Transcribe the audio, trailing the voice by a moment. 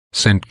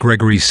St.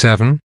 Gregory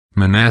VII,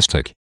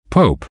 Monastic,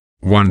 Pope,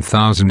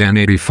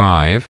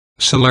 1085,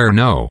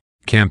 Salerno,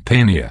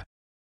 Campania.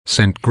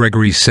 St.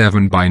 Gregory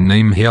VII, by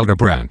name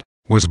Hildebrand,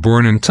 was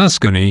born in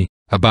Tuscany,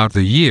 about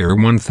the year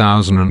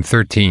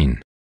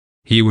 1013.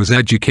 He was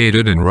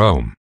educated in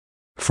Rome.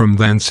 From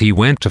thence he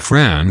went to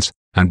France,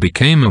 and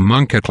became a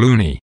monk at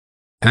Cluny.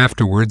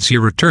 Afterwards he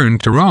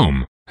returned to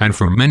Rome, and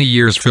for many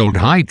years filled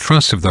high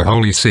trusts of the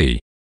Holy See.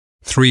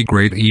 3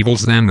 great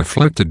evils then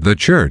afflicted the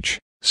Church: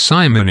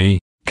 simony,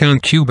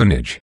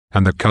 concubinage,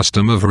 and the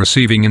custom of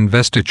receiving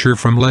investiture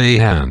from lay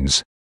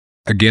hands.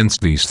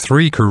 Against these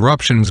 3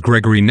 corruptions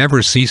Gregory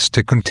never ceased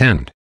to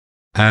contend.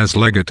 As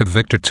legate of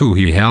Victor II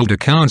he held a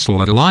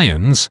council at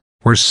Lyons,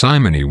 where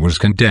simony was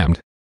condemned.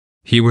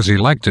 He was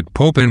elected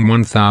pope in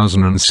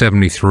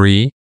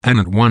 1073, and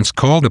at once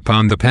called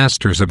upon the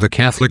pastors of the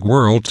Catholic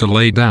world to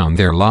lay down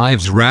their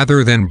lives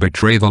rather than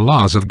betray the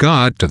laws of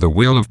God to the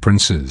will of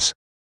princes.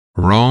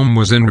 Rome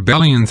was in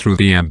rebellion through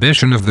the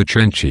ambition of the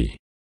Cenci.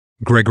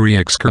 Gregory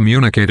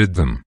excommunicated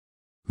them.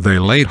 They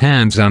laid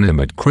hands on him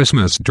at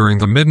Christmas during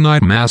the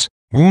midnight mass,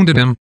 wounded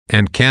him,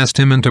 and cast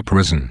him into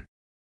prison.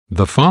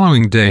 The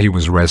following day he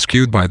was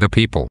rescued by the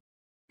people.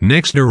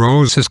 Next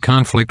arose his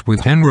conflict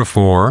with Henry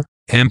IV,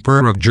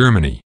 Emperor of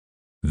Germany.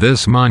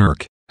 This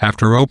monarch,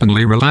 after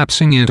openly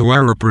relapsing into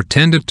error,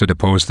 pretended to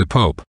depose the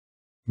Pope.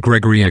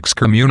 Gregory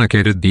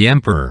excommunicated the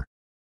emperor.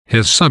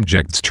 His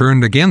subjects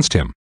turned against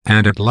him,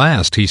 and at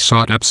last he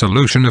sought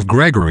absolution of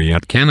Gregory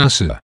at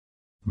Canossa.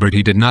 But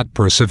he did not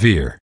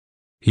persevere.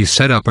 He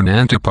set up an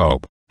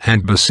antipope,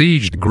 and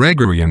besieged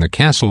Gregory in the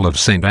castle of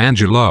St.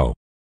 Angelo.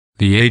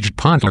 The aged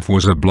pontiff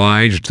was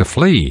obliged to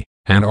flee,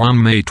 and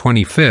on May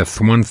 25,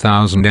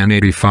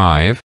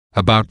 1085,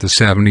 about the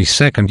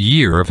 72nd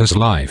year of his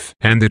life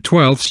and the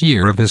 12th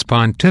year of his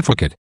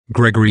pontificate,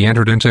 Gregory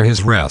entered into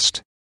his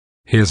rest.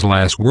 His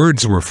last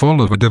words were full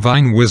of a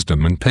divine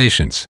wisdom and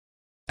patience.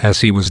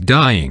 As he was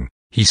dying,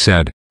 he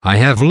said, "I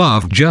have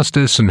loved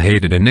justice and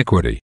hated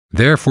iniquity,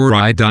 therefore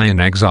I die in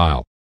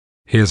exile."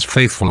 His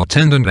faithful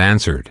attendant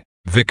answered,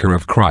 "Vicar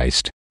of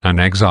Christ, an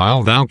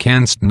exile thou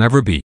canst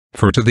never be,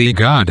 for to thee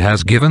God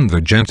has given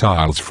the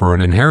Gentiles for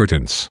an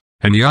inheritance,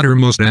 and the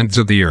uttermost ends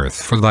of the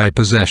earth for thy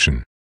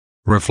possession."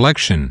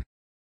 Reflection.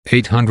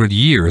 800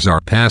 years are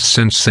past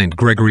since St.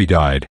 Gregory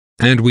died,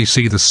 and we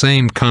see the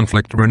same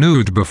conflict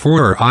renewed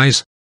before our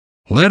eyes.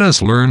 Let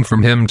us learn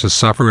from him to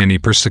suffer any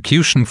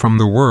persecution from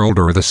the world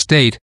or the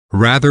state,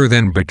 rather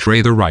than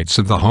betray the rights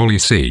of the Holy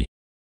See.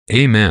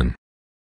 Amen.